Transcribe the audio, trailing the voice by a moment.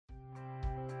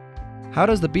How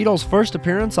does the Beatles' first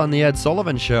appearance on The Ed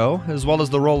Sullivan Show, as well as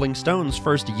the Rolling Stones'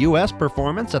 first U.S.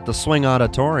 performance at the Swing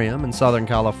Auditorium in Southern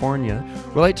California,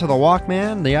 relate to the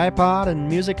Walkman, the iPod, and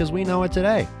music as we know it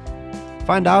today?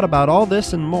 Find out about all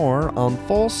this and more on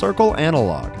Full Circle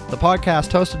Analog, the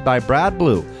podcast hosted by Brad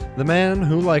Blue, the man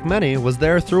who, like many, was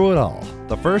there through it all.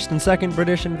 The first and second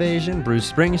British invasion, Bruce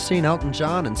Springsteen, Elton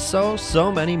John, and so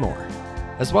many more.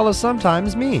 As well as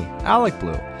sometimes me, Alec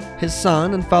Blue, his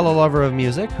son and fellow lover of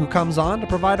music, who comes on to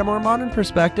provide a more modern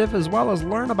perspective as well as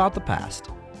learn about the past.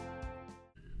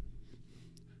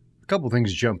 A couple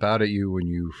things jump out at you when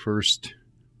you first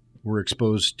were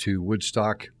exposed to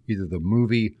Woodstock, either the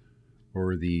movie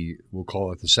or we'll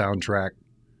call it the soundtrack,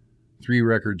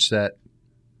 3-record set,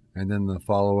 and then the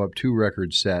follow-up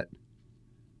 2-record set.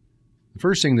 The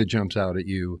first thing that jumps out at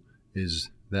you is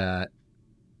that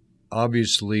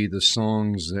obviously the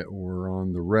songs that were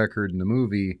on the record in the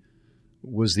movie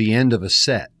was the end of a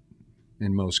set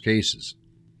in most cases,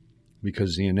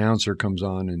 because the announcer comes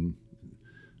on and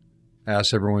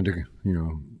asks everyone to,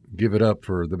 give it up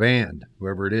for the band,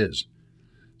 whoever it is.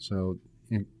 So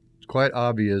it's quite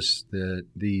obvious that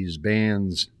these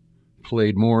bands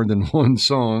played more than one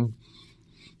song,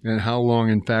 and how long,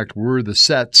 in fact, were the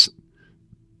sets,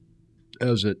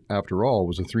 as it, after all,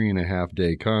 was a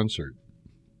 3.5-day concert.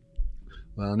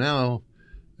 Well,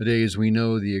 nowadays we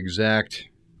know the exact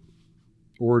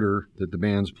order that the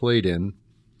bands played in.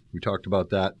 We talked about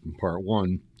that in part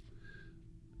 1.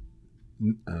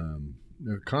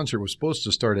 The concert was supposed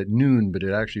to start at noon, but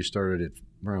it actually started at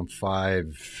around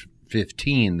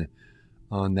 5:15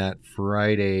 on that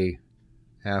Friday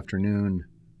afternoon,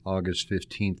 August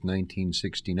 15th,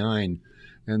 1969.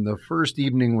 And the first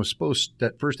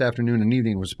afternoon and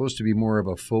evening was supposed to be more of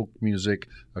a folk music,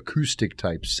 acoustic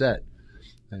type set.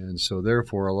 And so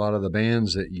therefore, a lot of the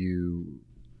bands that you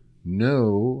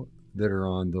know that are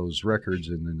on those records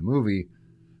and in the movie,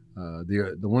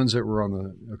 the ones that were on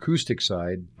the acoustic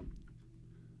side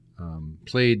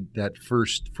played that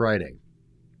first Friday.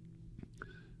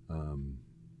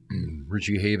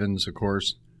 Richie Havens, of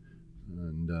course,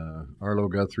 and Arlo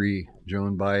Guthrie,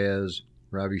 Joan Baez,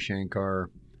 Ravi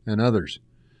Shankar, and others.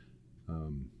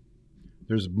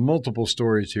 There's multiple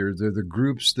stories here. They're the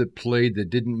groups that played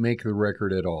that didn't make the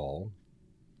record at all.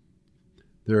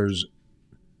 There's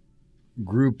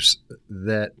groups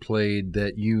that played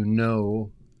that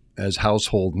as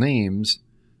household names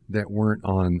that weren't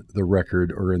on the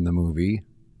record or in the movie.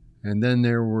 And then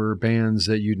there were bands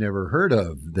that you'd never heard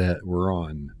of that were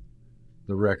on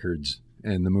the records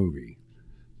and the movie.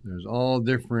 There's all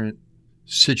different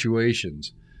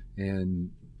situations.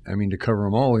 And to cover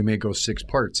them all, we may go 6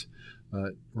 parts.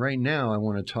 Right now, I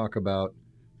want to talk about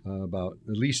at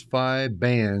least 5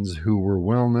 bands who were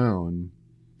well known.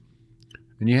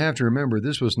 And you have to remember,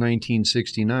 this was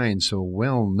 1969, so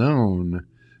well known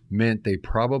meant they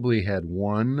probably had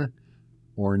 1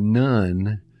 or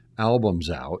none albums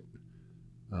out.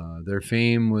 Their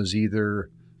fame was either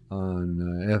on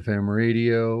FM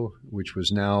radio, which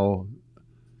was now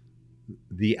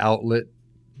the outlet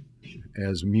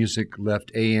as music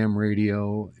left AM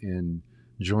radio and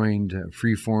joined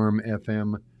Freeform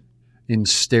FM in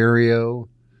stereo.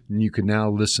 And you can now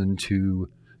listen to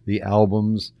the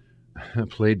albums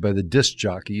played by the disc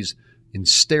jockeys in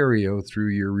stereo through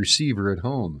your receiver at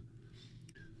home.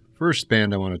 First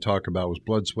band I want to talk about was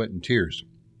Blood, Sweat, and Tears.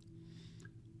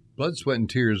 Blood, Sweat, and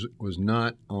Tears was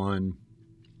not on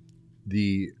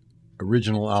the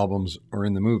original albums or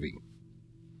in the movie.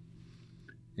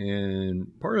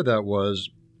 And part of that was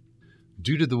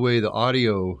due to the way the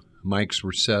audio mics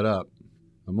were set up,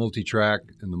 the multi-track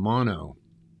and the mono.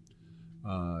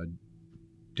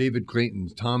 David Clayton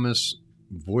Thomas'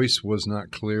 voice was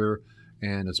not clear,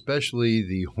 and especially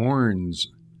the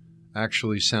horns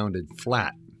actually sounded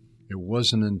flat. It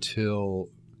wasn't until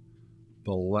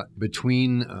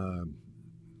between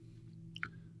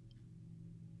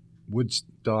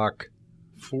Woodstock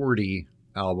 40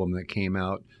 album that came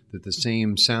out that the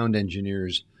same sound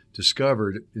engineers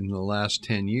discovered in the last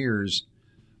 10 years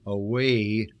a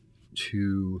way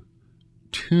to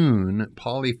tune,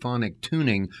 polyphonic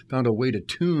tuning, found a way to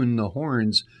tune the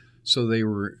horns so they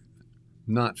were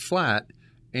not flat,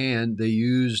 and they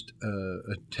used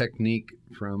a technique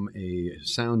from a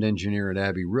sound engineer at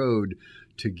Abbey Road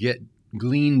to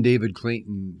glean David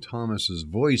Clayton Thomas's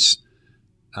voice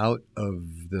out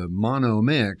of the mono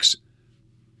mix,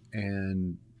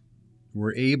 and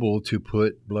were able to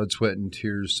put Blood, Sweat, and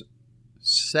Tears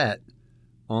set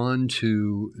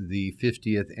onto the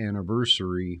 50th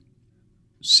anniversary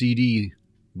CD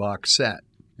box set.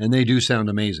 And they do sound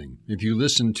amazing. If you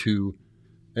listen to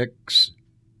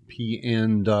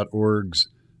XPN.org's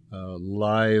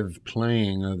live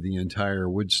playing of the entire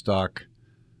Woodstock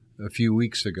a few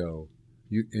weeks ago.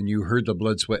 You heard the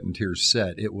Blood, Sweat, and Tears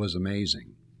set. It was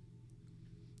amazing.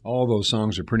 All those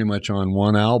songs are pretty much on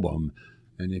one album.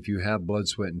 And if you have Blood,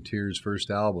 Sweat, and Tears' first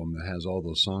album that has all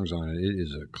those songs on it, it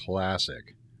is a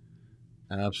classic.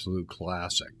 Absolute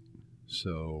classic.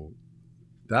 So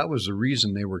that was the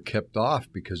reason they were kept off,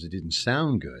 because it didn't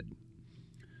sound good.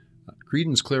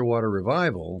 Creedence Clearwater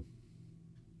Revival,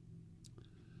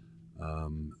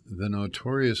 the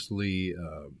notoriously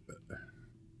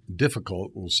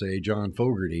difficult, we'll say, John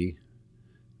Fogerty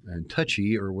and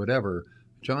touchy or whatever,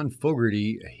 John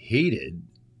Fogerty hated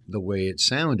the way it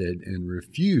sounded and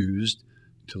refused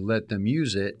to let them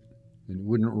use it, and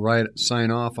wouldn't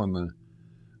sign off on the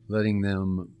letting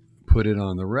them put it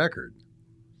on the record.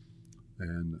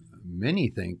 And many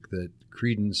think that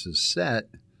Creedence's set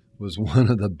was one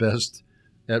of the best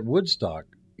at Woodstock.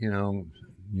 You know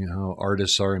how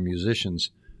artists are and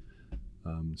musicians.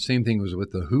 Same thing was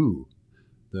with The Who.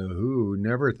 The Who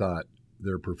never thought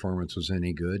their performance was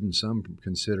any good, and some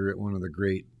consider it one of the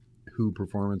great Who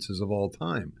performances of all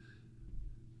time.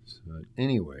 But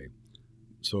anyway,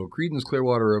 so Creedence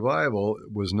Clearwater Revival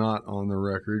was not on the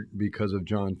record because of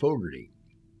John Fogerty.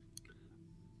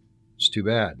 It's too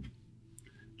bad.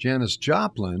 Janis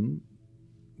Joplin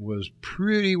was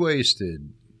pretty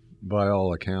wasted, by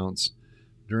all accounts,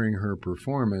 during her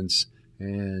performance,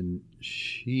 and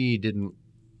she didn't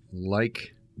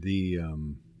like the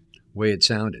way it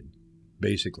sounded,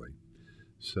 basically.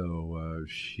 So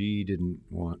she didn't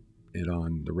want it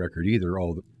on the record either.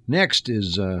 Next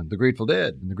is the Grateful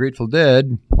Dead. And the Grateful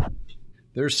Dead,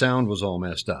 their sound was all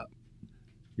messed up.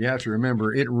 You have to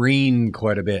remember, it rained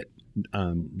quite a bit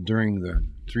during the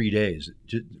 3 days.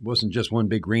 It wasn't just one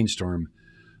big rainstorm.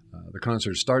 The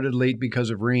concert started late because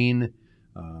of rain.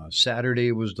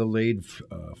 Saturday was delayed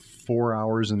 4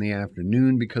 hours in the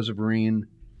afternoon because of rain.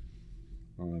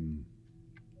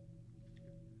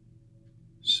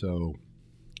 So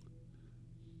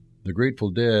the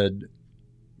Grateful Dead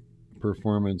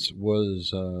performance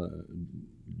was,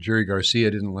 Jerry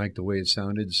Garcia didn't like the way it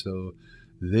sounded, so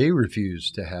they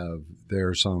refused to have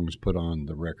their songs put on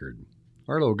the record.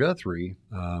 Arlo Guthrie,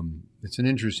 it's an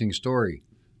interesting story.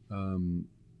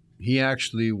 He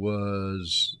actually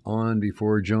was on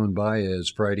before Joan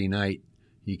Baez Friday night.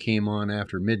 He came on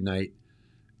after midnight,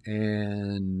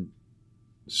 and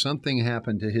something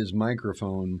happened to his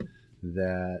microphone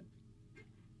that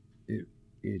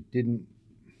it didn't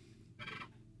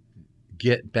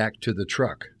get back to the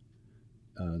truck.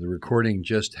 The recording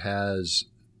just has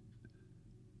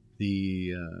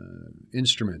the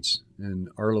instruments, and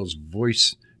Arlo's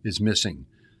voice is missing.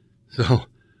 So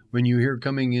when you hear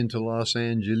Coming into Los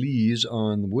Angeles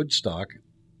on Woodstock,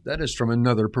 that is from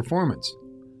another performance.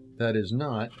 That is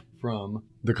not from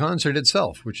the concert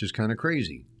itself, which is kind of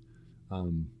crazy.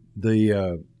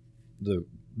 The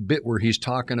bit where he's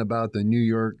talking about the New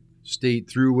York State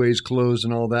throughways closed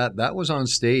and all that, that was on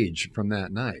stage from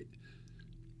that night.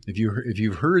 If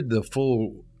you've heard the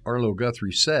full Arlo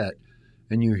Guthrie set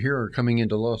and you hear her Coming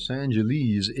into Los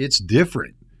Angeles, it's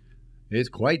different. It's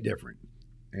quite different.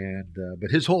 And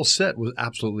but his whole set was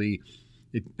absolutely,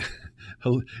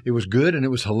 it was good and it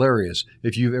was hilarious.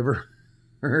 If you've ever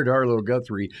heard Arlo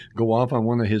Guthrie go off on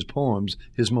one of his poems,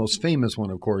 his most famous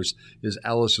one, of course, is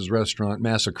Alice's Restaurant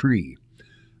Massacree.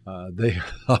 They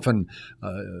often,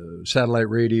 satellite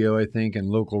radio, I think, and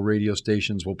local radio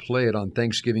stations will play it on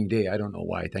Thanksgiving Day. I don't know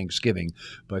why Thanksgiving,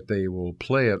 but they will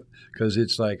play it because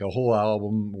it's like a whole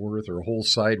album worth or a whole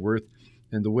side worth.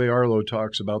 And the way Arlo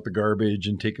talks about the garbage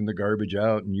and taking the garbage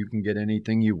out, and you can get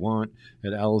anything you want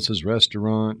at Alice's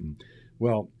Restaurant. And,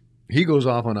 well, he goes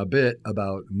off on a bit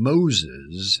about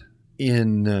Moses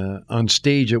on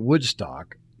stage at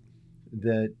Woodstock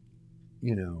that,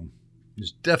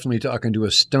 is definitely talking to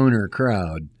a stoner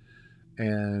crowd,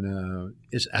 and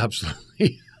it's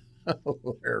absolutely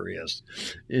hilarious.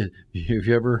 If you've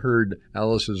ever heard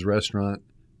Alice's Restaurant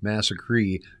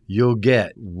Massacree, you'll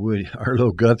get what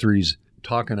Arlo Guthrie's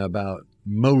talking about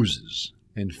Moses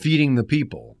and feeding the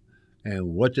people.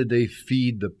 And what did they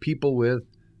feed the people with?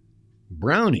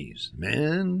 Brownies,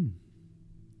 man.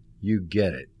 You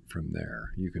get it from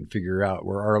there. You can figure out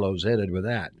where Arlo's headed with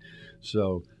that.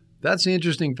 So that's the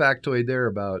interesting factoid there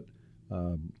about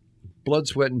Blood,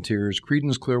 Sweat, and Tears,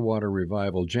 Creedence Clearwater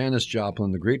Revival, Janis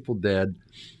Joplin, the Grateful Dead.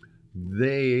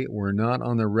 They were not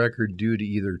on the record due to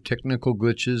either technical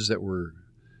glitches that were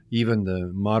even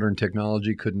the modern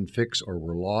technology couldn't fix or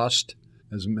were lost.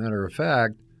 As a matter of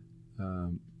fact,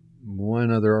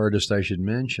 one other artist I should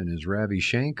mention is Ravi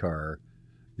Shankar.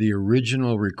 The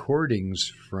original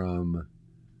recordings from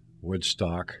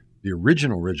Woodstock the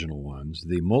original ones,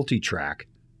 the multi-track,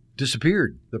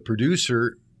 disappeared. The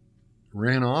producer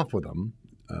ran off with them,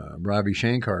 Ravi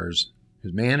Shankar's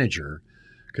his manager,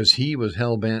 because he was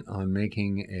hell-bent on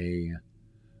making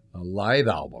a live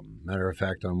album. Matter of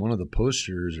fact, on one of the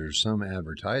posters or some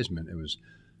advertisement, it was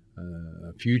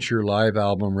a future live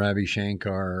album, Ravi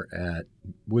Shankar at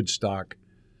Woodstock,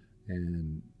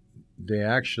 and they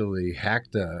actually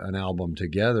hacked an album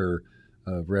together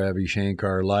of Ravi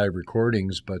Shankar live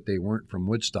recordings, but they weren't from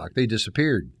Woodstock. They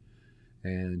disappeared.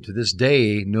 And to this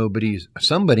day,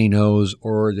 somebody knows,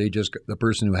 or the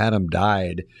person who had them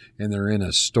died and they're in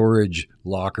a storage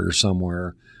locker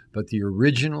somewhere. But the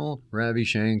original Ravi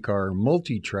Shankar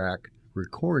multi-track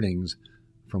recordings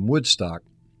from Woodstock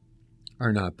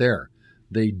are not there.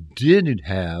 They did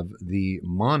have the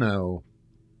mono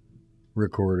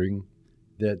recording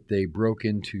that they broke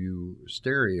into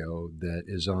stereo that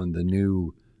is on the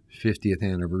new 50th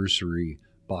anniversary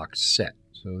box set.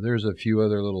 So there's a few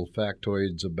other little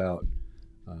factoids about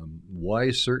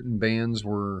why certain bands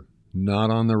were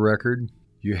not on the record.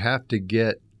 You have to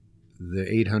get the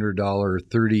 $800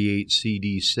 38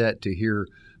 CD set to hear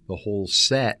the whole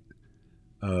set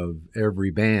of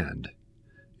every band.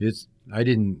 I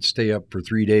didn't stay up for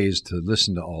 3 days to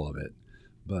listen to all of it,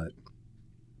 but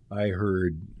I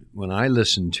heard, when I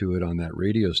listened to it on that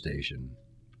radio station,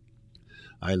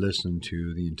 I listened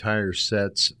to the entire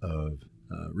sets of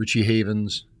Richie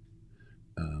Havens,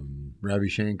 Ravi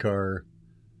Shankar,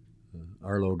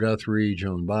 Arlo Guthrie,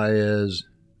 Joan Baez,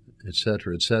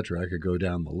 etc., etc. I could go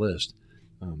down the list.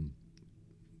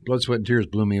 Blood, Sweat, and Tears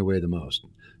blew me away the most.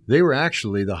 They were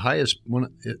actually the highest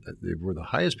they were the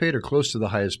highest paid, or close to the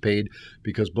highest paid,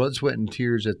 because Blood, Sweat, and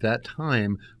Tears at that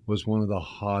time was one of the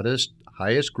highest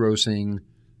grossing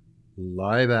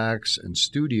live acts and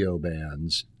studio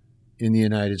bands in the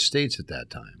United States at that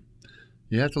time.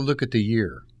 You have to look at the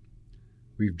year.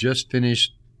 We've just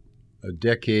finished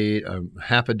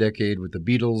half a decade with the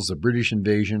Beatles, the British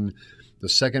invasion, the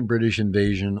second British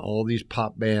invasion, all these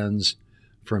pop bands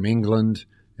from England,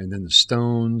 and then the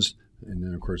Stones, and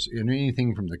then, of course,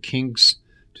 anything from the Kinks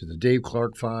to the Dave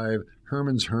Clark Five,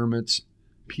 Herman's Hermits,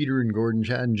 Peter and Gordon,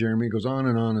 Chad and Jeremy, goes on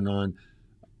and on and on.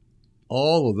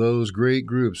 All of those great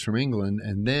groups from England,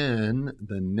 and then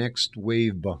the next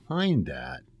wave behind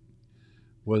that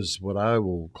was what I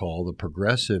will call the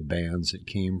progressive bands that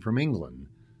came from England.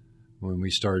 When we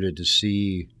started to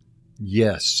see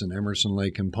Yes and Emerson,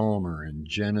 Lake and Palmer and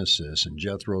Genesis and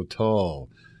Jethro Tull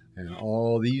and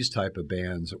all these type of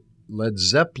bands. Led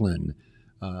Zeppelin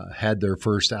had their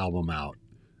first album out.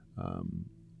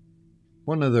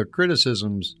 One of the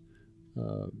criticisms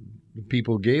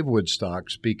people gave Woodstock,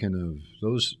 speaking of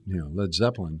those, Led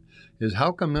Zeppelin, is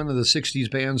how come none of the 60s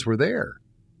bands were there?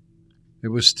 It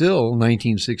was still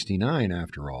 1969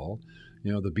 after all.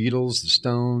 The Beatles, the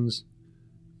Stones,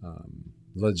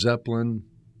 Led Zeppelin.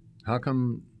 How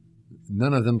come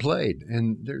none of them played?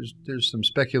 And there's some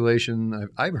speculation.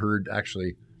 I've heard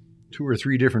actually 2 or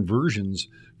 3 different versions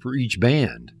for each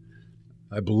band.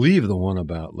 I believe the one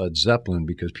about Led Zeppelin,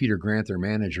 because Peter Grant, their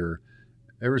manager,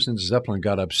 ever since Zeppelin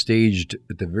got upstaged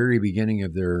at the very beginning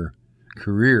of their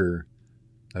career,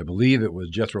 I believe it was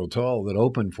Jethro Tull that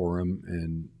opened for him,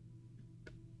 and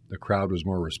the crowd was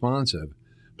more responsive.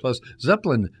 Plus,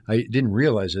 Zeppelin, I didn't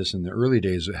realize this in the early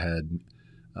days, it had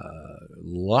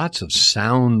lots of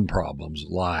sound problems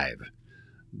live.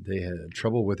 They had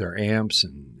trouble with their amps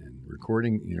and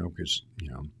recording, because,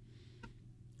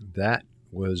 that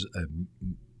was a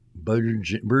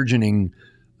burgeoning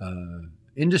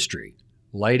industry.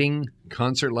 Lighting,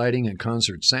 concert lighting, and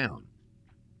concert sound.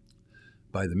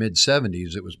 By the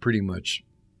mid-'70s, it was pretty much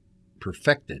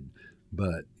perfected,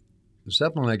 but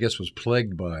Zeppelin, I guess, was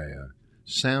plagued by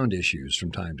sound issues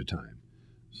from time to time.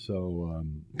 So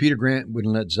Peter Grant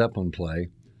wouldn't let Zeppelin play.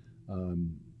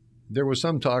 There was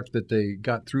some talk that they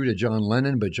got through to John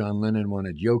Lennon, but John Lennon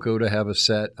wanted Yoko to have a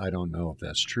set. I don't know if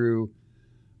that's true.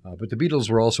 But the Beatles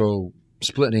were also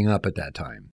splitting up at that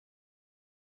time.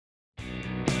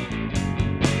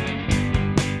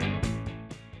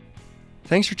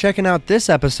 Thanks for checking out this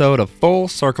episode of Full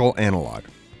Circle Analog.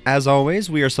 As always,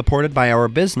 we are supported by our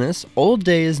business, Old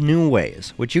Days New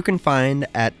Ways, which you can find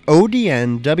at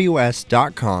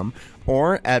odnws.com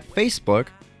or at Facebook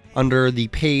under the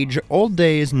page Old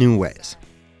Days New Ways.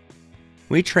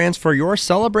 We transfer your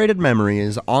celebrated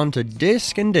memories onto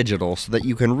disc and digital so that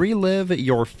you can relive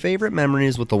your favorite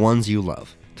memories with the ones you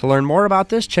love. To learn more about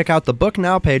this, check out the Book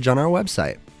Now page on our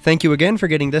website. Thank you again for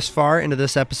getting this far into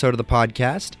this episode of the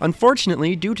podcast.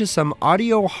 Unfortunately, due to some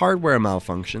audio hardware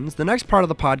malfunctions, the next part of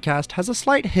the podcast has a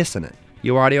slight hiss in it.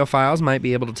 You audiophiles might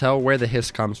be able to tell where the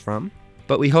hiss comes from.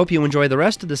 But we hope you enjoy the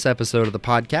rest of this episode of the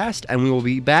podcast, and we will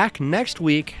be back next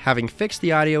week having fixed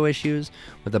the audio issues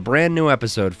with a brand new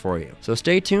episode for you. So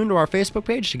stay tuned to our Facebook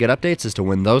page to get updates as to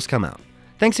when those come out.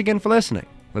 Thanks again for listening.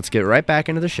 Let's get right back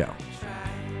into the show.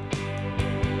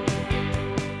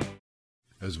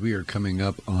 As we are coming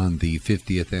up on the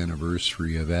 50th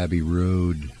anniversary of Abbey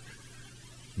Road,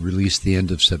 released the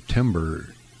end of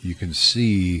September, you can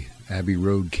see Abbey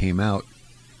Road came out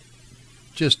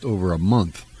just over a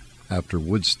month after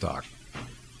Woodstock.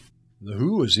 The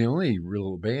Who was the only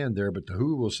real band there, but The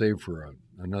Who we'll save for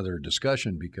another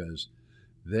discussion because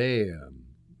they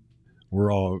were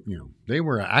all, they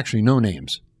were actually no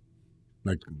names.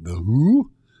 Like The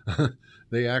Who?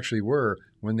 They actually were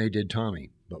when they did Tommy.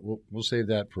 But we'll save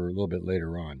that for a little bit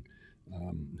later on.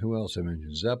 Who else I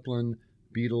mentioned? Zeppelin,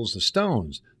 Beatles, the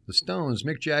Stones. The Stones,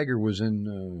 Mick Jagger was in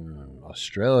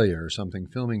Australia or something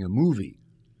filming a movie.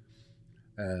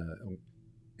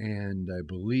 And I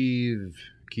believe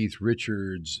Keith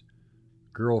Richards'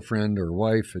 girlfriend or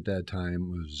wife at that time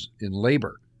was in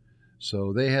labor.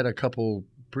 So they had a couple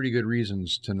pretty good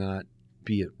reasons to not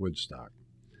be at Woodstock.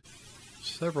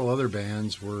 Several other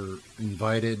bands were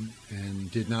invited and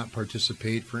did not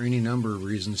participate for any number of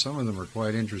reasons. Some of them are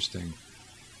quite interesting.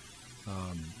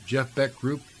 Jeff Beck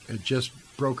Group had just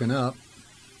broken up,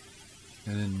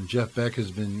 and Jeff Beck has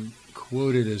been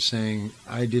quoted as saying,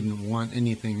 "I didn't want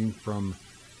anything from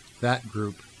that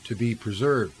group to be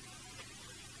preserved."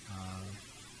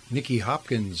 Nicky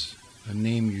Hopkins, a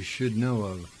name you should know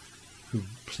of, who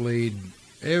played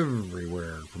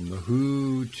everywhere from The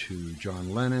Who to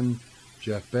John Lennon,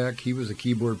 Jeff Beck. He was a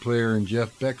keyboard player in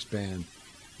Jeff Beck's band.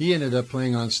 He ended up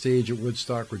playing on stage at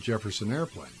Woodstock with Jefferson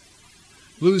Airplane.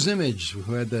 Blues Image,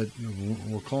 who had that,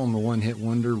 we'll call him the one-hit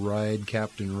wonder, Ride,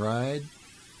 Captain Ride.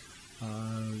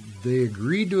 They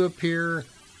agreed to appear,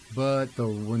 but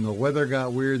when the weather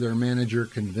got weird, their manager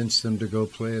convinced them to go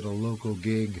play at a local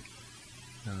gig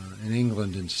in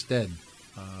England instead.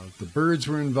 The Byrds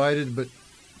were invited, but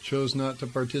chose not to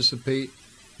participate.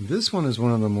 This one is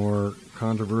one of the more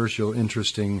controversial,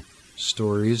 interesting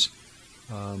stories.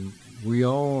 We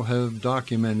all have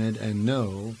documented and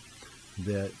know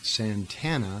that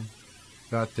Santana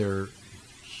got their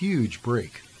huge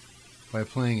break by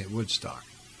playing at Woodstock.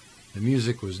 The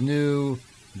music was new,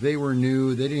 they were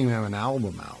new, they didn't even have an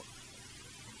album out.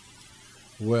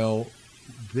 Well,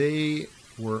 they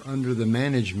were under the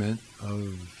management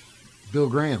of Bill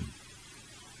Graham,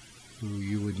 who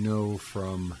you would know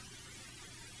from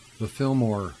the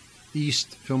Fillmore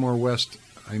West,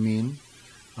 and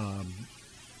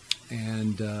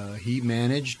he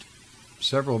managed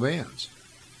several bands.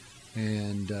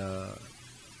 And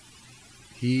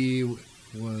he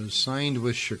was signed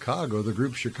with Chicago, the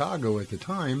group Chicago at the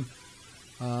time,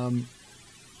 and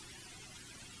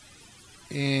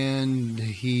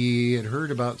he had heard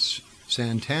about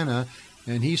Santana,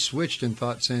 and he switched and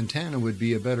thought Santana would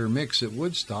be a better mix at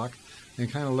Woodstock,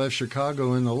 and kind of left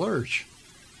Chicago in the lurch,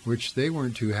 which they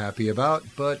weren't too happy about.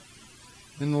 But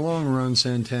in the long run,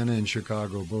 Santana and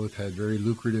Chicago both had very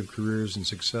lucrative careers and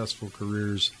successful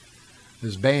careers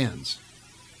as bands.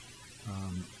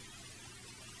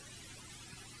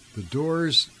 The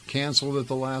Doors canceled at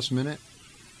the last minute.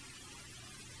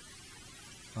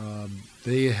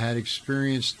 They had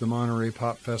experienced the Monterey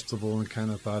Pop Festival and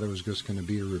kind of thought it was just going to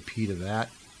be a repeat of that.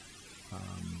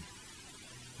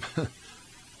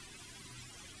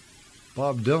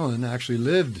 Bob Dylan actually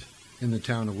lived in the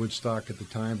town of Woodstock at the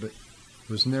time, but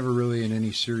was never really in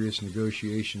any serious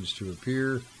negotiations to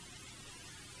appear.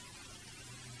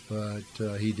 But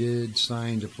he did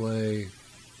sign to play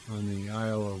on the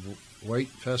Isle of Wight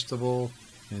Festival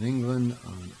in England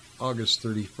on August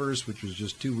 31st, which was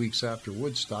just 2 weeks after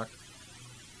Woodstock.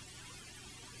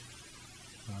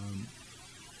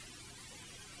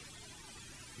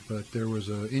 But there was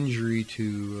an injury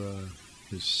to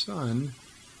his son,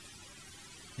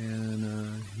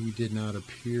 and he did not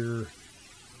appear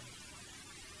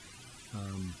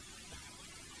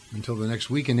until the next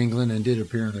week in England, and did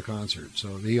appear in the concert.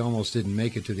 So he almost didn't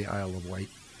make it to the Isle of Wight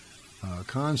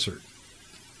concert.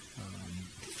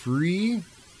 Free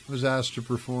was asked to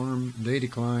perform. They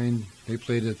declined. They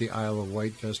played at the Isle of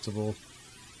Wight Festival.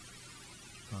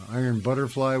 Iron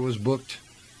Butterfly was booked,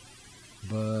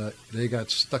 but they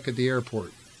got stuck at the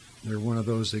airport. They're one of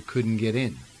those that couldn't get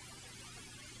in.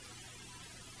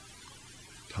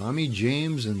 Tommy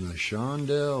James and the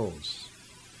Shondells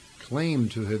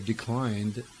claimed to have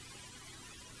declined.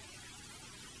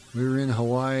 We were in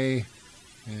Hawaii,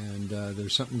 and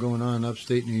there's something going on in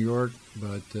upstate New York,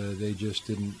 but they just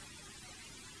didn't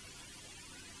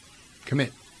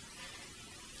commit.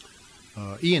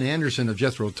 Ian Anderson of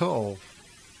Jethro Tull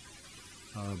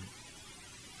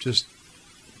just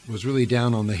was really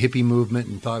down on the hippie movement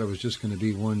and thought it was just going to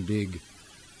be one big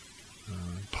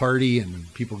party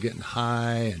and people getting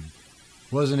high, and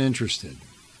wasn't interested.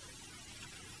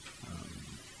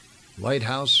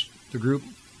 Lighthouse, the group,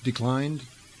 declined.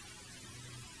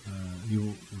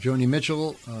 Joni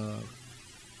Mitchell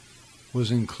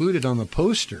was included on the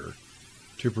poster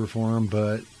to perform,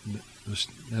 but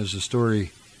as the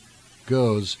story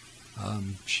goes,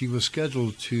 she was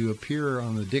scheduled to appear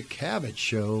on the Dick Cavett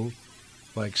show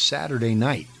like Saturday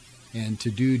night, and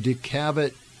to do Dick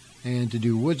Cavett and to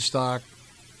do Woodstock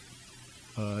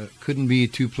couldn't be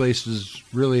two places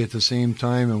really at the same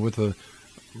time, and with the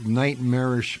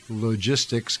nightmarish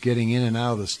logistics getting in and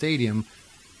out of the stadium,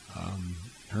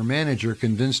 her manager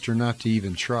convinced her not to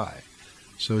even try.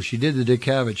 So she did the Dick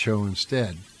Cavett show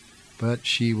instead, but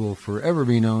she will forever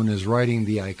be known as writing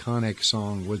the iconic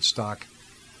song Woodstock,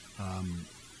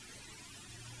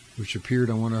 which appeared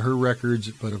on one of her records,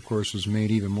 but of course was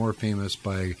made even more famous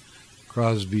by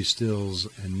Crosby, Stills,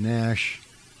 and Nash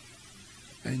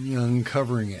and Young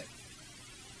covering it.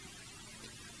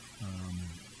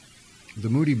 The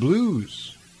Moody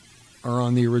Blues are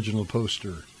on the original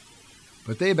poster,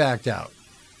 but they backed out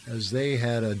as they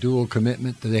had a dual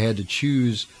commitment that they had to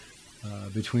choose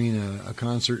between a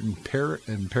concert in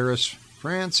Paris,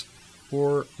 France,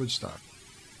 or Woodstock.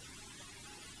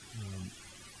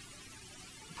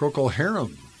 Procol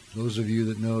Harum, those of you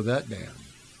that know that band,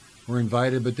 were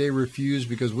invited, but they refused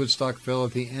because Woodstock fell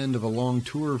at the end of a long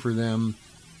tour for them,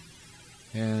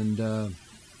 and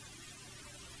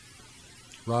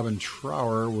Robin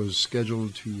Trower was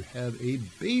scheduled to have a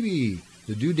baby,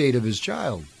 the due date of his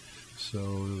child.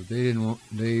 So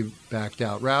they backed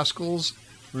out. Rascals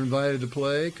were invited to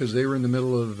play because they were in the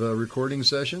middle of recording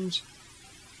sessions.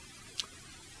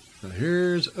 Now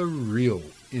here's a real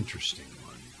interesting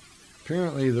one.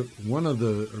 Apparently one of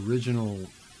the original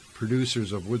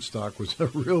producers of Woodstock was a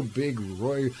real big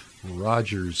Roy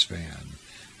Rogers fan.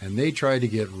 And they tried to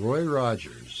get Roy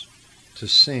Rogers to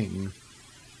sing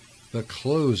the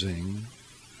closing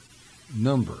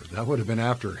number. That would have been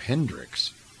after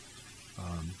Hendrix,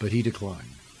 but he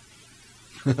declined.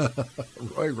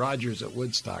 Roy Rogers at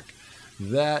Woodstock.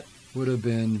 That would have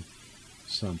been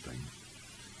something.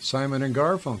 Simon and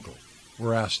Garfunkel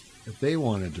were asked if they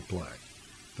wanted to play,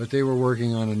 but they were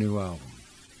working on a new album.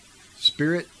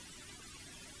 Spirit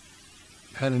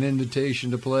had an invitation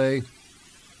to play,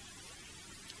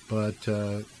 but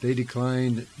they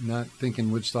declined, not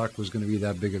thinking Woodstock was going to be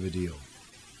that big of a deal.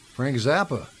 Frank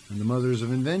Zappa and the Mothers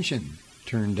of Invention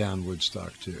turned down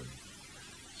Woodstock too.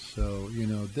 So,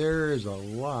 there is a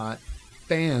lot of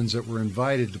bands that were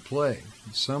invited to play.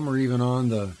 Some are even on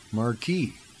the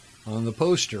marquee, on the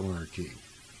poster marquee.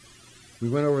 We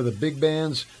went over the big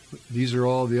bands. These are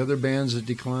all the other bands that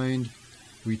declined.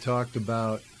 We talked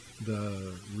about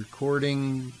the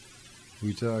recording.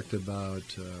 We talked about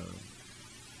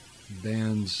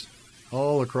bands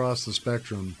all across the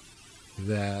spectrum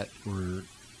that were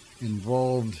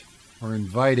involved or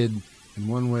invited in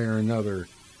one way or another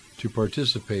to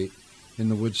participate in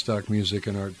the Woodstock Music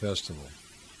and Art Festival.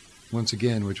 Once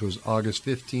again, which was August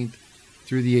 15th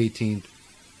through the 18th,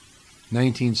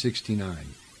 1969.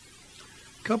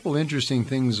 A couple interesting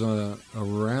things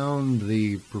around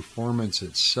the performance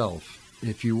itself.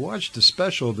 If you watched the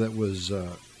special that was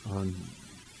on,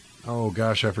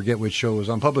 I forget which show, it was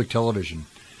on public television,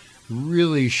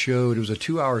 really showed, it was a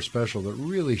 2-hour special that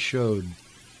really showed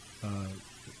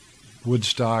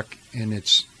Woodstock and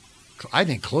its, I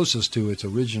think, closest to its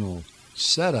original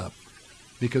setup,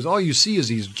 because all you see is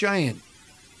these giant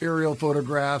aerial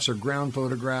photographs or ground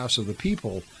photographs of the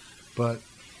people, but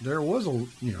there was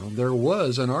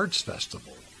an arts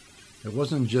festival. It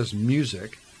wasn't just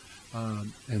music,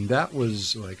 and that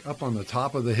was like up on the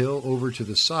top of the hill over to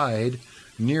the side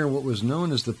near what was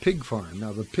known as the pig farm.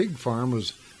 Now the pig farm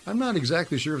was, I'm not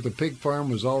exactly sure if the pig farm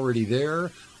was already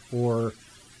there or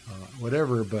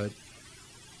whatever, but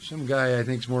some guy I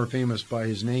think is more famous by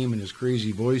his name and his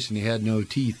crazy voice, and he had no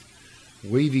teeth,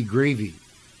 Wavy Gravy.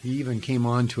 He even came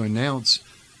on to announce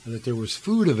that there was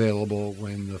food available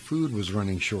when the food was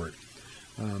running short.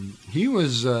 He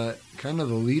was kind of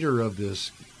the leader of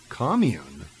this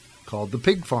commune called the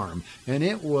Pig Farm, and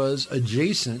it was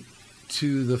adjacent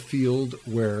to the field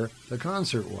where the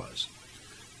concert was.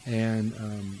 And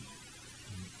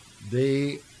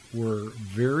they were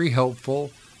very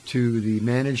helpful to the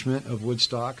management of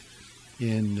Woodstock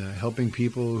in helping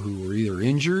people who were either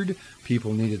injured,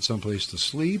 people needed someplace to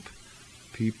sleep,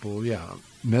 people,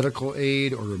 medical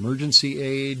aid or emergency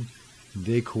aid.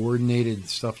 They coordinated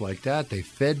stuff like that. They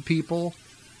fed people.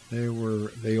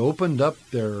 They opened up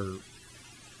their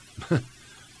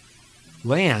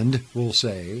land, we'll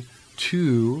say,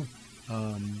 to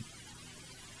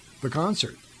the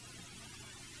concert.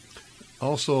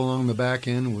 Also along the back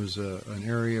end was an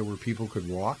area where people could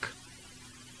walk.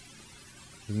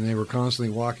 And they were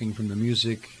constantly walking from the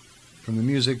music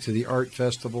to the art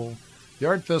festival. The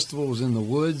art festival was in the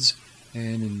woods,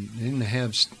 and they didn't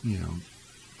have,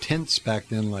 tents back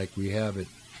then like we have at,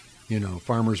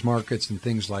 farmers markets and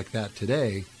things like that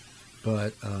today.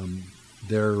 But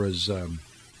there was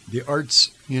the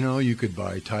arts, you could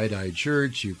buy tie-dyed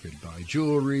shirts, you could buy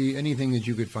jewelry, anything that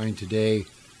you could find today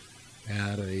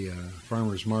at a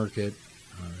farmer's market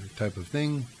type of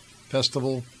thing,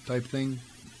 festival type thing.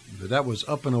 But that was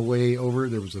up and away over.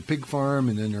 There was a pig farm,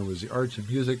 and then there was the Arts and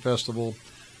Music Festival.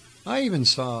 I even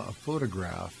saw a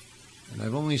photograph, and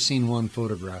I've only seen one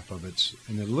photograph of it,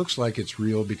 and it looks like it's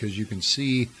real because you can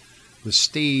see the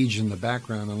stage in the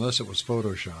background, unless it was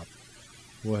Photoshop,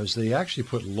 was they actually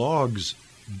put logs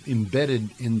embedded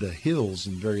in the hills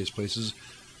in various places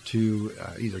to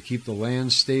either keep the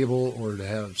land stable or to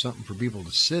have something for people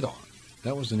to sit on.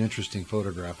 That was an interesting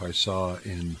photograph I saw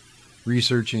in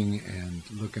researching and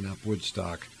looking up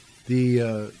Woodstock. They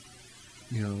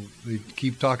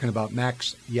keep talking about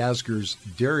Max Yasgur's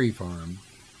dairy farm,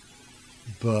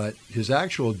 but his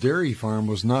actual dairy farm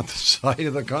was not the site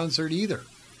of the concert either.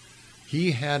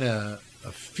 He had a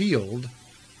field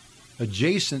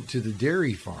adjacent to the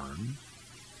dairy farm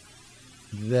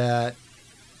that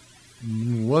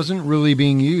wasn't really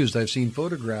being used. I've seen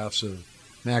photographs of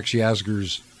Max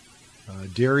Yasgur's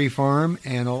dairy farm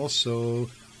and also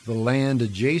the land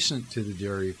adjacent to the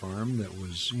dairy farm that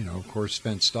was, of course,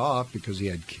 fenced off because he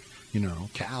had,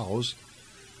 cows.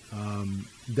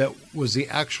 That was the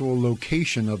actual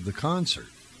location of the concert.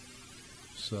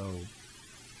 So,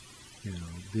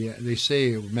 they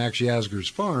say Max Yasgur's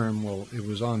farm, well, it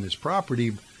was on his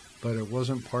property, but it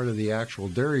wasn't part of the actual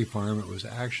dairy farm. It was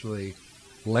actually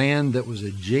land that was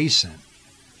adjacent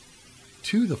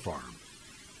to the farm.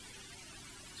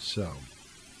 So,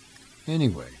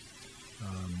 anyway,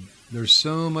 there's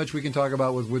so much we can talk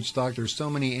about with Woodstock. There's so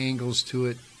many angles to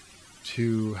it,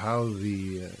 to how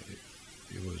it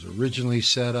was originally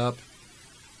set up,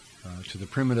 to the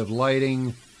primitive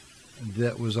lighting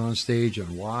that was on stage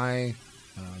and why,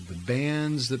 the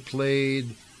bands that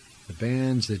played, the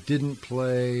bands that didn't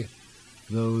play,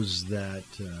 those that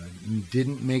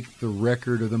didn't make the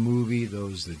record of the movie,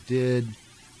 those that did,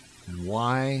 and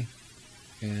why.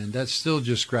 And that's still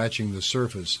just scratching the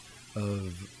surface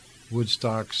of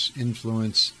Woodstock's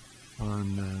influence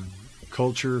on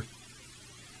culture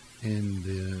in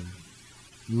the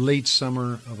late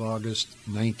summer of August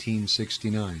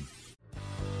 1969.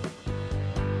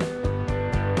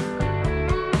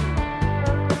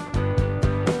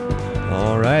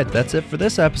 All right, that's it for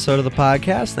this episode of the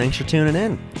podcast. Thanks for tuning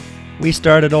in. We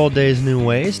started Old Days, New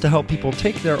Ways to help people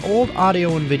take their old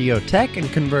audio and video tech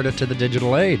and convert it to the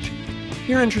digital age. If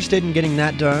you're interested in getting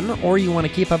that done, or you want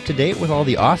to keep up to date with all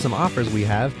the awesome offers we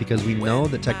have because we know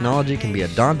that technology can be a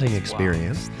daunting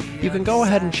experience, you can go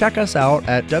ahead and check us out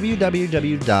at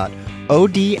www.odnws.com.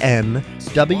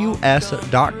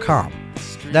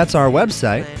 That's our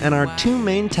website, and our two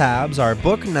main tabs are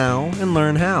Book Now and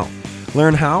Learn How.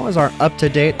 Learn How is our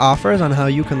up-to-date offers on how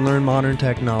you can learn modern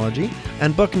technology,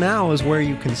 and Book Now is where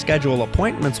you can schedule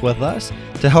appointments with us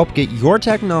to help get your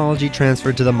technology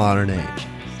transferred to the modern age.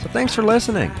 So thanks for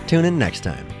listening. Tune in next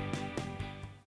time.